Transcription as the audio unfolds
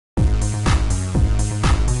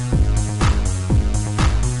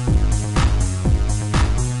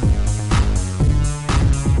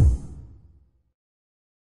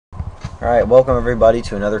Alright, welcome everybody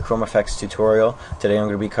to another Chrome Effects tutorial. Today I'm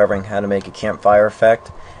going to be covering how to make a campfire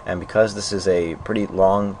effect, and because this is a pretty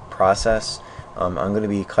long process, I'm going to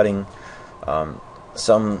be cutting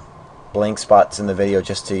some blank spots in the video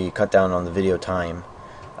just to cut down on the video time.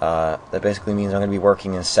 That basically means I'm going to be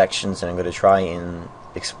working in sections, and I'm going to try and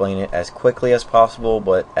explain it as quickly as possible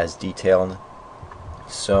but as detailed.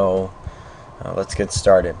 So let's get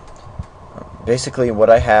started. Basically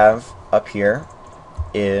what I have up here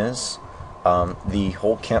is the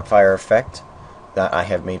whole campfire effect that I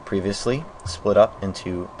have made previously, split up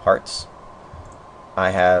into parts. I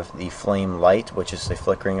have the flame light, which is a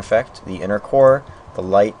flickering effect, the inner core, the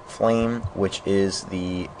light flame, which is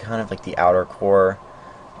the kind of like the outer core,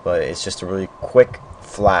 but it's just a really quick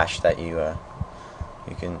flash that you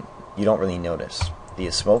don't really notice, the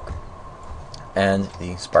smoke, and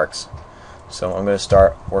the sparks. So I'm going to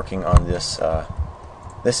start working on this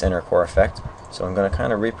this inner core effect. So I'm going to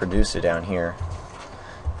kind of reproduce it down here,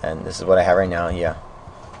 and this is what I have right now. Yeah,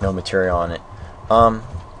 no material on it.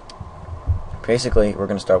 Basically, we're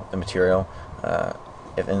going to start with the material.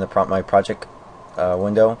 If in my project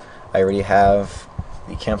window, I already have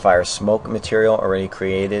the campfire smoke material already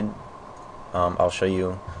created. I'll show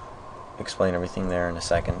you, explain everything there in a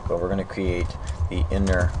second. But we're going to create the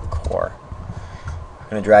inner core.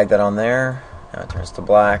 We're going to drag that on there. Now it turns to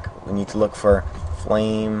black. We need to look for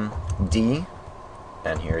flame D.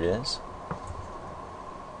 And here it is.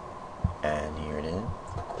 And here it is.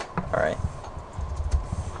 Alright.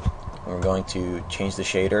 We're going to change the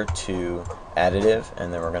shader to additive,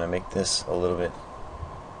 and then we're going to make this a little bit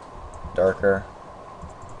darker.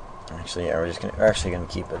 Actually, yeah, we're actually going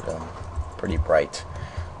to keep it pretty bright.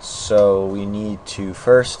 So we need to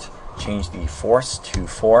first change the force to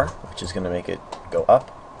 4, which is going to make it go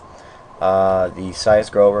up. The size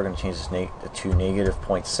grow, we're going to change this to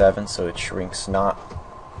 -0.7, so it shrinks not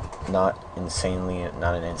insanely,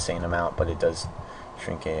 not an insane amount, but it does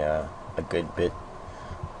shrink a good bit.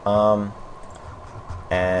 And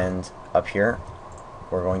up here,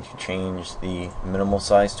 we're going to change the minimal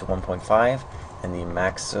size to 1.5 and the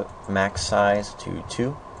max size to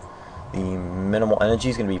 2. The minimal energy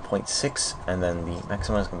is going to be 0.6, and then the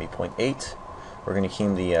maximum is going to be 0.8. We're going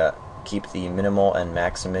to keep the minimal and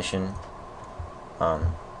max emission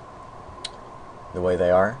the way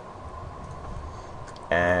they are,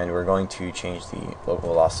 and we're going to change the local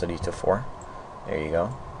velocity to 4. There you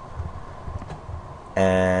go.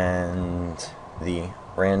 And the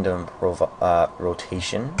random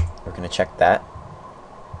rotation, we're going to check that,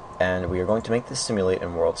 and we are going to make this simulate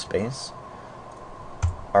in world space.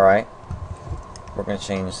 Alright, we're going to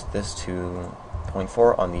change this to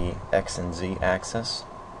 0.4 on the X and Z axis.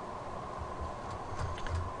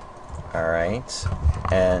 Alright,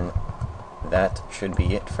 and that should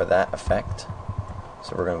be it for that effect.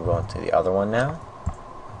 So we're going to go into the other one now.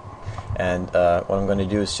 And what I'm going to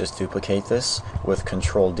do is just duplicate this with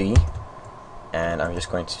Control D, and I'm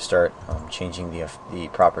just going to start changing the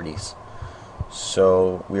properties.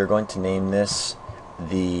 So we are going to name this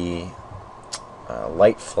the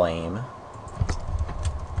light flame.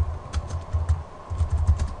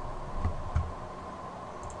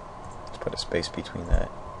 Let's put a space between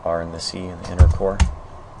that R and the C in the inner core.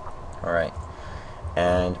 Alright,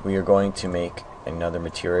 and we are going to make another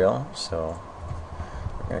material, so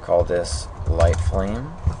we're going to call this light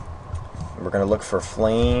flame. We're going to look for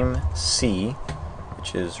flame C,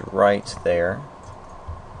 which is right there,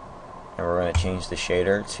 and we're going to change the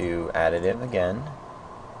shader to additive again.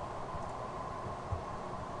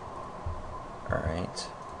 Alright,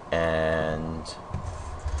 and here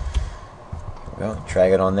we go,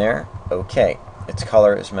 drag it on there. Okay, its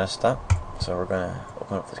color is messed up, so we're going to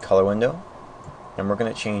open up the color window, and we're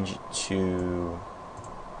going to change it to,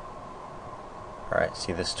 alright,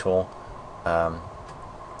 see this tool?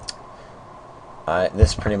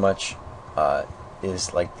 This pretty much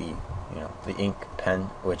is like the ink pen,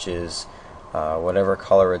 which is whatever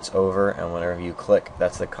color it's over, and whenever you click,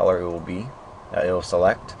 that's the color it will be, that it will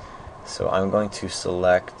select. So I'm going to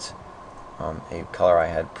select a color I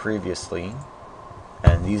had previously,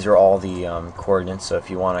 and these are all the coordinates, so if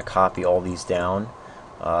you want to copy all these down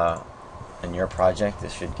in your project,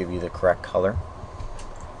 this should give you the correct color.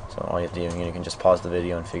 So all you have to do, you can just pause the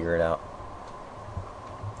video and figure it out.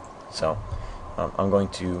 So I'm going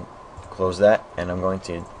to close that, and I'm going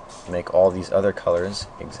to make all these other colors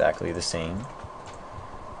exactly the same,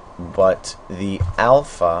 but the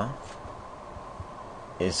alpha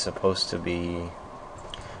is supposed to be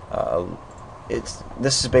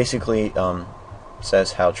this is basically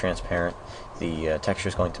says how transparent the texture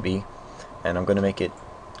is going to be, and I'm going to make it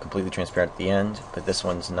completely transparent at the end, but this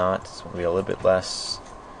one's not. It's going to be a little bit less.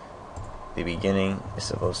 the beginning is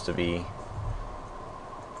supposed to be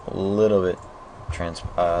a little bit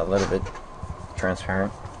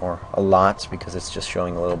transparent, or a lot, because it's just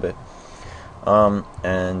showing a little bit.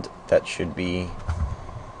 And that should be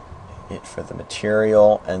it for the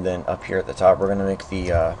material. And then up here at the top, we're going to make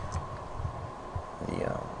the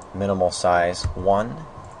minimal size 1.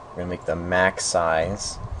 We're going to make the max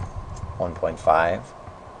size 1.5.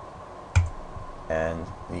 And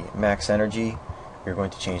the max energy, we're going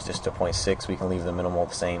to change this to 0.6. We can leave the minimal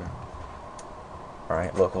the same.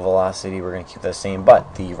 Alright, local velocity, we're going to keep that the same,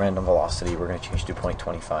 but the random velocity, we're going to change to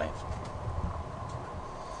 0.25.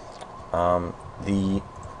 The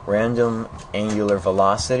random angular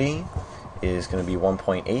velocity is going to be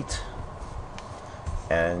 1.8,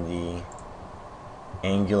 and the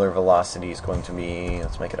angular velocity is going to be,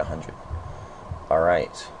 let's make it 100.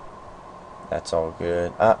 Alright, that's all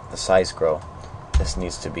good. The size grow. This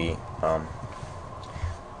needs to be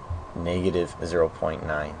negative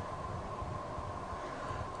 0.9.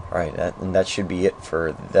 Alright, and that should be it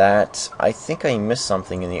for that. I think I missed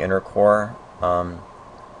something in the inner core.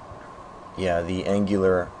 Yeah, the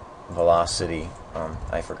angular velocity.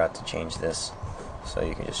 I forgot to change this, so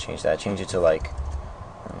you can just change that. Change it to like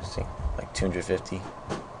 250.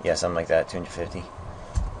 Yeah, something like that, 250.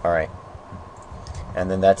 Alright.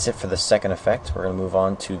 And then that's it for the second effect. We're going to move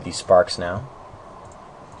on to the sparks now.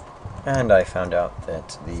 And I found out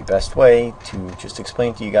that the best way to just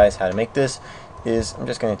explain to you guys how to make this is I'm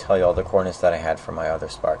just going to tell you all the coordinates that I had for my other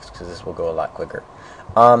sparks, because this will go a lot quicker.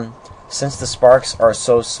 Since the sparks are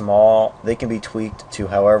so small, they can be tweaked to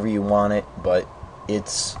however you want it, but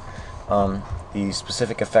it's the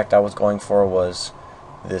specific effect I was going for was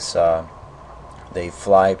this, they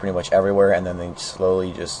fly pretty much everywhere and then they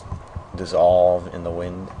slowly just dissolve in the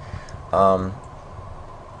wind.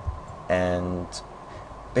 And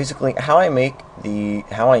basically how I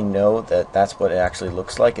know that that's what it actually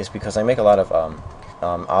looks like is because I make a lot of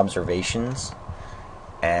observations,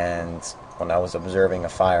 and when I was observing a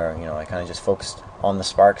fire, I kind of just focused on the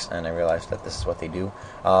sparks and I realized that this is what they do.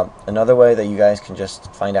 Another way that you guys can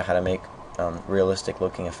just find out how to make realistic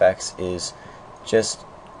looking effects is just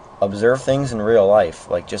observe things in real life.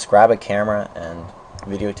 Like just grab a camera and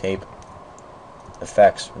videotape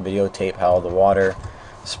effects, videotape how the water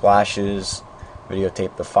splashes,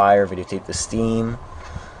 videotape the fire, videotape the steam,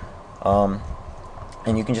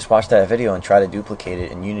 and you can just watch that video and try to duplicate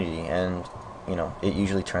it in Unity, and it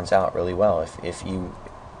usually turns out really well. If you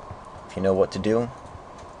know what to do,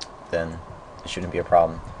 then it shouldn't be a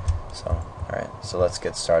problem. So alright, so let's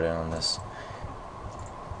get started on this.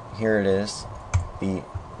 Here it is, the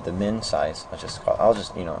min size. I'll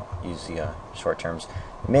just use the short terms.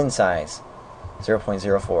 Min size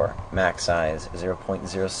 0.04, max size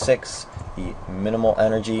 0.06, the minimal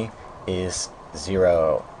energy is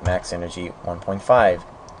 0, max energy 1.5.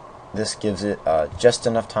 This gives it just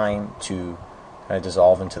enough time to kind of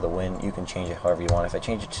dissolve into the wind. You can change it however you want. If I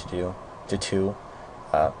change it to 2,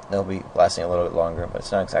 it'll be lasting a little bit longer, but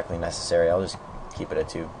it's not exactly necessary. I'll just keep it at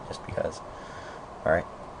 2 just because. Alright,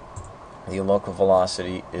 the local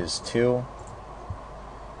velocity is 2.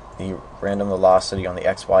 The random velocity on the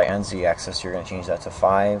X, Y, and Z axis, you're going to change that to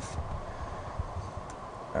 5.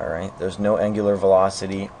 Alright, there's no angular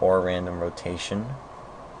velocity or random rotation.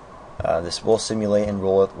 This will simulate in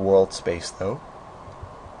world space though.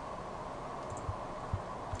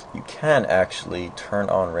 You can actually turn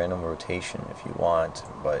on random rotation if you want,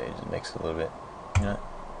 but it just makes it a little bit,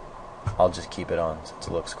 I'll just keep it on since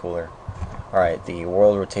it looks cooler. Alright, the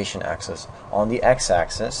world rotation axis. On the X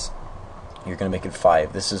axis, you're going to make it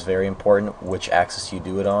 5. This is very important which axis you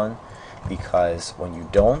do it on, because when you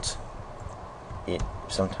don't, it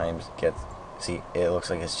sometimes gets, see, it looks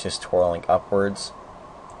like it's just twirling upwards,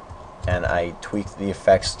 and I tweaked the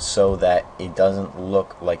effects so that it doesn't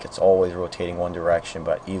look like it's always rotating one direction,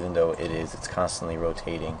 but even though it is, it's constantly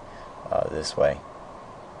rotating this way.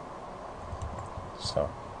 So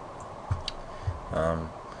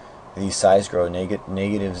the size grow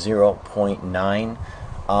negative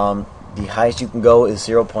 0.9. The highest you can go is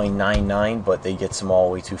 0.99, but they get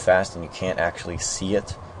small way too fast and you can't actually see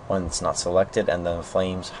it when it's not selected, and the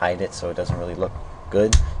flames hide it so it doesn't really look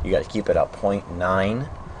good. You got to keep it at 0.9.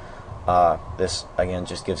 This again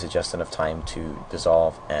just gives it just enough time to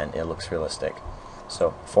dissolve and it looks realistic.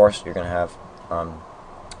 So force, you're going to have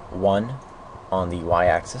 1 on the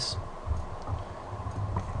y-axis,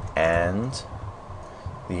 and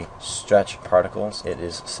the stretch particles, it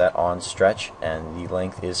is set on stretch, and the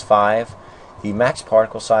length is 5. The max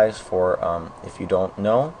particle size, for if you don't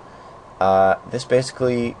know, this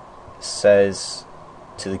basically says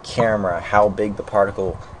to the camera how big the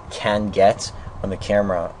particle can get when the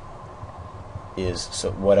camera is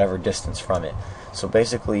so whatever distance from it. So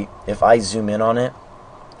basically, if I zoom in on it,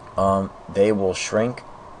 they will shrink.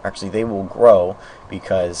 Actually, they will grow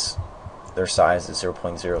because their size is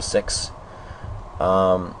 0.06.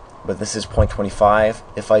 But this is 0.25.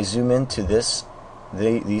 If I zoom into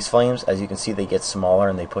these flames, as you can see, they get smaller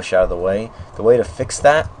and they push out of the way. The way to fix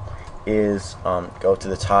that is go to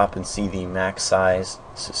the top and see the max size.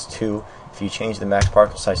 This is 2. If you change the max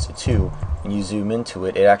particle size to 2 and you zoom into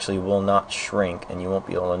it, it actually will not shrink and you won't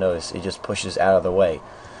be able to notice. It just pushes out of the way.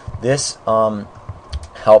 This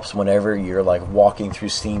helps whenever you're like walking through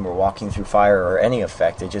steam or walking through fire or any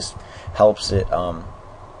effect. It just helps it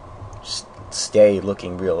stay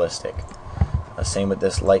looking realistic. Same with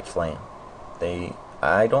this light flame.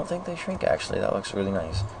 I don't think they shrink actually. That looks really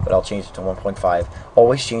nice. But I'll change it to 1.5.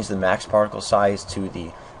 Always change the max particle size to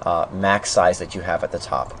the max size that you have at the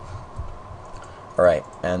top. Alright,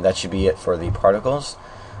 and that should be it for the particles.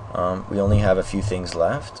 We only have a few things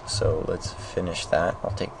left, so let's finish that.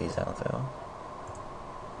 I'll take these out though.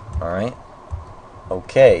 Alright.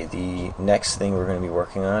 Okay, the next thing we're going to be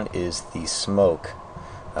working on is the smoke.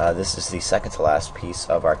 This is the second to last piece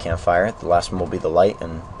of our campfire. The last one will be the light,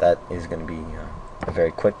 and that is going to be a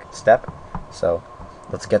very quick step. So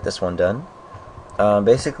let's get this one done.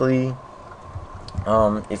 Basically,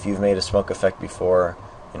 if you've made a smoke effect before,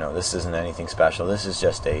 you know, this isn't anything special. This is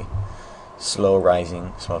just a slow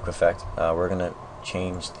rising smoke effect. We're going to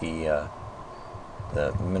change the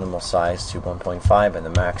minimal size to 1.5 and the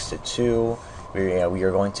max to 2. We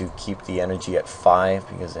are going to keep the energy at 5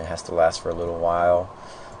 because it has to last for a little while.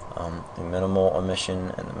 The minimal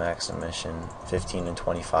emission and the max emission 15 and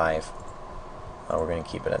 25. We're going to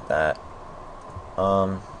keep it at that.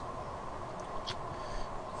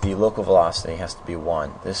 The local velocity has to be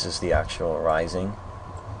 1. This is the actual rising,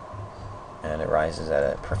 and it rises at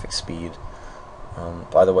a perfect speed.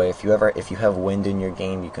 By the way, if you have wind in your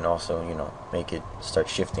game, you can also, you know, make it start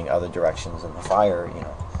shifting other directions in the fire. You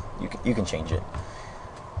know, you can change it.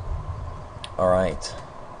 All right.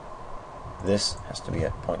 This has to be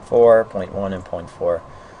at 0.4, 0.1, and 0.4.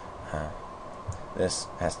 This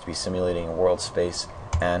has to be simulating a world space,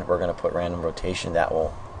 and we're going to put random rotation. That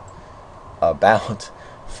will about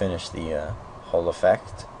finish the whole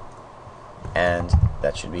effect, and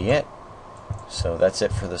that should be it. So that's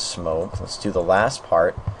it for the smoke. Let's do the last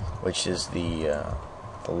part, which is the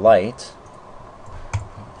light,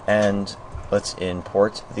 and let's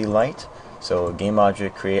import the light. So game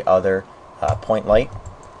object, create other, point light,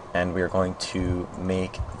 and we're going to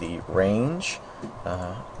make the range.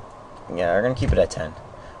 Yeah, we're going to keep it at 10.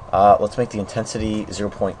 Let's make the intensity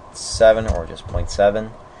 0.7 or just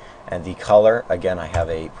 0.7. And the color, again, I have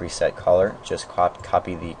a preset color. Just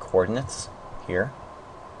copy the coordinates here.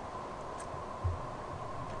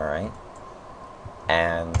 Alright.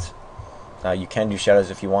 And you can do shadows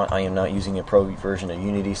if you want. I am not using a pro version of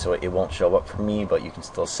Unity, so it won't show up for me, but you can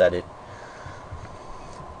still set it.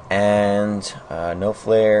 And no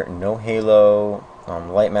flare, no halo,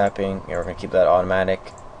 light mapping. Yeah, we're going to keep that automatic.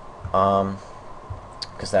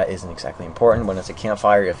 Because that isn't exactly important. When it's a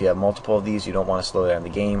campfire, if you have multiple of these, you don't want to slow down the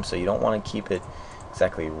game, so you don't want to keep it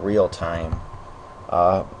exactly real time.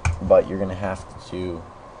 But you're going to have to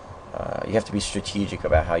you have to be strategic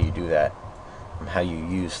about how you do that, and how you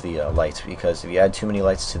use the lights, because if you add too many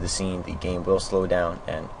lights to the scene, the game will slow down,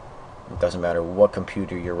 and it doesn't matter what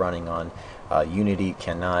computer you're running on, Unity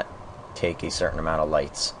cannot take a certain amount of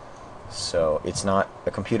lights. So it's not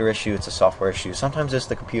a computer issue, it's a software issue. Sometimes it's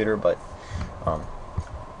the computer, but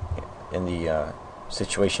in the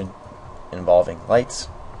situation involving lights,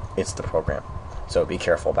 it's the program. So be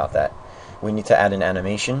careful about that. We need to add an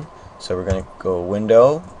animation, so we're going to go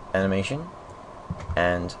Window, Animation,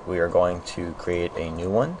 and we are going to create a new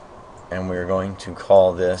one, and we're going to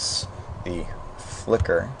call this the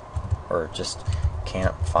flicker, or just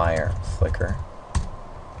campfire flicker.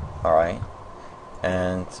 Alright.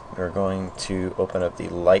 And we're going to open up the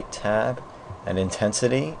light tab, and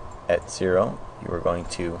intensity at 0. You are going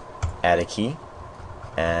to add a key,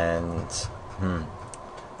 and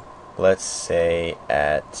let's say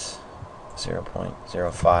at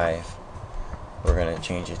 0.05 we're going to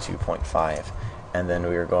change it to 0.5, and then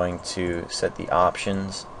we are going to set the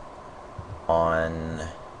options on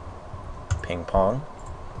ping pong,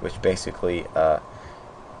 which basically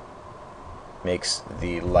makes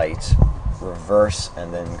the light reverse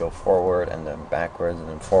and then go forward and then backwards and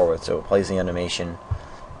then forward. So it plays the animation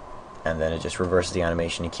and then it just reverses the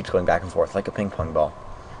animation and keeps going back and forth like a ping pong ball.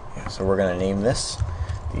 Yeah, so we're going to name this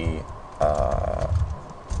the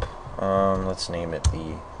let's name it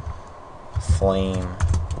the flame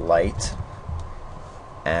light,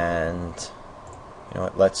 and you know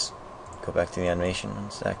what, let's go back to the animation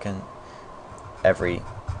 1 second. Every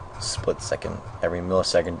split second, every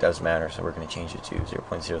millisecond does matter, so we're going to change it to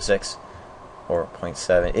 0.06 or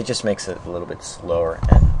 0.7. It just makes it a little bit slower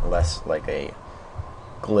and less like a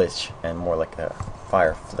glitch and more like a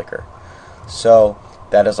fire flicker. So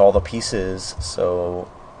that is all the pieces. So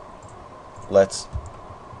let's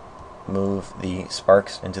move the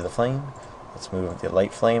sparks into the flame. Let's move the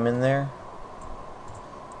light flame in there.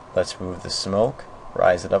 Let's move the smoke,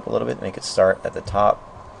 rise it up a little bit, make it start at the top,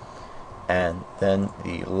 and then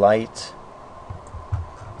the light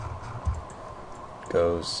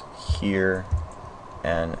goes here.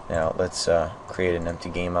 And now let's create an empty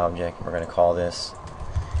game object. We're going to call this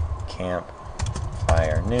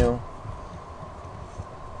campfire new,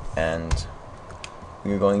 and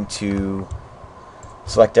we're going to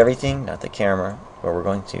select everything, not the camera, but we're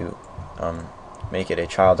going to make it a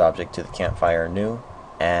child object to the campfire new,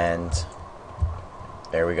 and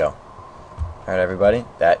there we go. Alright everybody,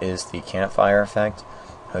 that is the campfire effect.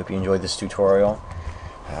 I hope you enjoyed this tutorial.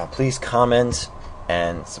 Please comment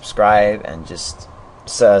and subscribe and just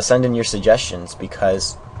send in your suggestions,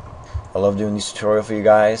 because I love doing these tutorials for you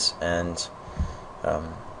guys. And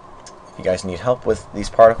if you guys need help with these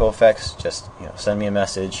particle effects, just send me a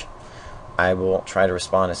message. I will try to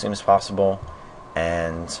respond as soon as possible,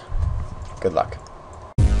 and good luck.